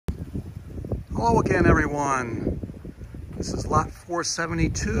Hello again, everyone. This is lot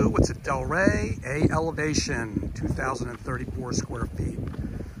 472. It's at Del Rey, A elevation, 2,034 square feet.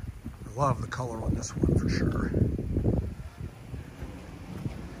 I love the color on this one for sure.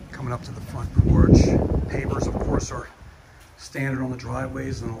 Coming up to the front porch. Pavers, of course, are standard on the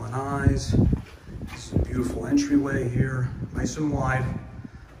driveways and the lanais. This is a beautiful entryway here, nice and wide.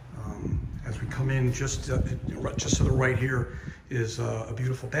 As we come in, just to the right here is a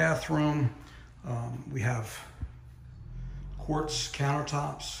beautiful bathroom. We have quartz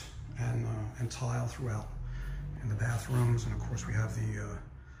countertops and tile throughout in the bathrooms, and of course we have the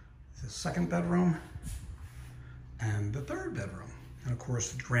second bedroom and the third bedroom. And of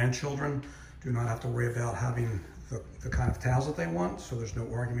course, the grandchildren do not have to worry about having the kind of towels that they want, so there's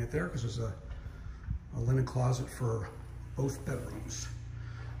no argument there because there's a linen closet for both bedrooms.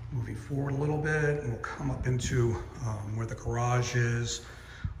 Moving forward a little bit, and we'll come up into where the garage is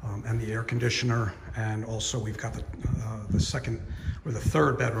and the air conditioner, and also we've got the second or the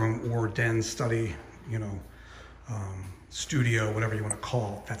third bedroom or den, study, studio, whatever you want to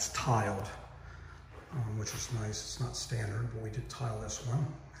call it, that's tiled, which is nice. It's not standard, but we did tile this one,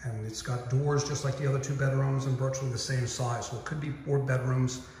 and it's got doors just like the other two bedrooms and virtually the same size, so it could be 4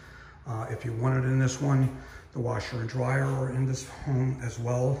 bedrooms if you wanted in this one. The washer and dryer are in this home as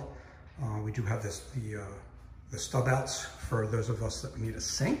well. We do have the stub outs for those of us that need a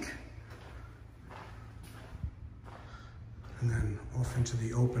sink. And then off into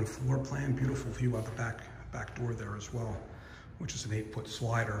the open floor plan, beautiful view out the back door there as well, which is an 8-foot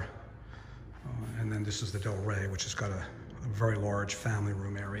slider. And then this is the Del Rey, which has got a very large family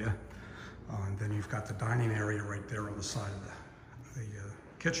room area. And then you've got the dining area right there on the side of the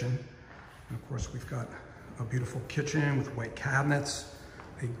kitchen. And of course, we've got a beautiful kitchen with white cabinets,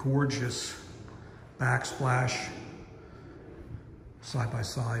 a gorgeous backsplash,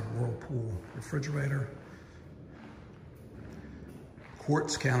 side-by-side Whirlpool refrigerator,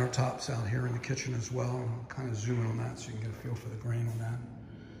 quartz countertops out here in the kitchen as well. I'll kind of zoom in on that so you can get a feel for the grain on that,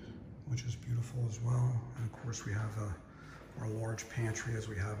 which is beautiful as well. And of course, we have our large pantry, as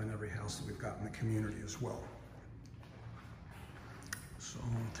we have in every house that we've got in the community as well. So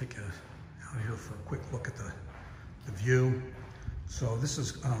I'm gonna take out here for a quick look at the view. So this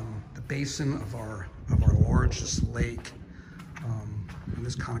is the basin of our largest lake, and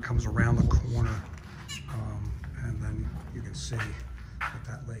this kind of comes around the corner, and then you can see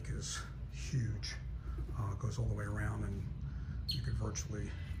that lake is huge. It goes all the way around, and you could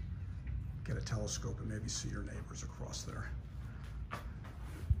virtually get a telescope and maybe see your neighbors across there.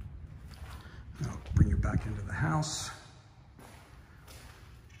 Now I'll bring you back into the house.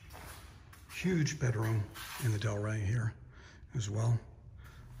 Huge bedroom in the Del Rey here as well.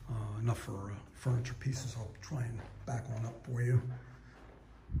 Enough for furniture pieces. I'll try and back one up for you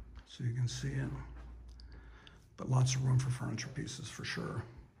so you can see it. But lots of room for furniture pieces for sure.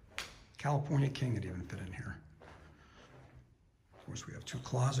 California King would even fit in here. Of course, we have 2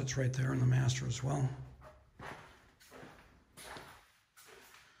 closets right there in the master as well.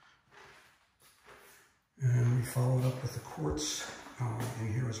 And we followed up with the quartz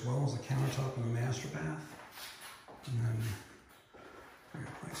in here as well as the countertop in the master bath. And then we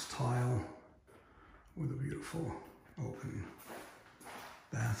have a nice tile with a beautiful open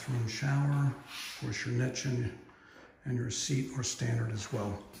bathroom shower. Of course, your niche and your seat are standard as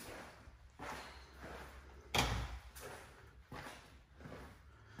well. I'll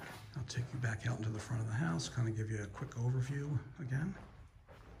take you back out into the front of the house, kind of give you a quick overview again.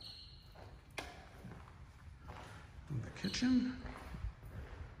 And the kitchen.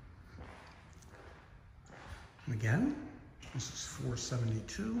 And again, this is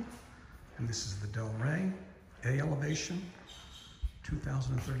 472, and this is the Del Rey, A elevation,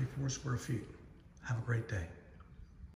 2,034 square feet. Have a great day.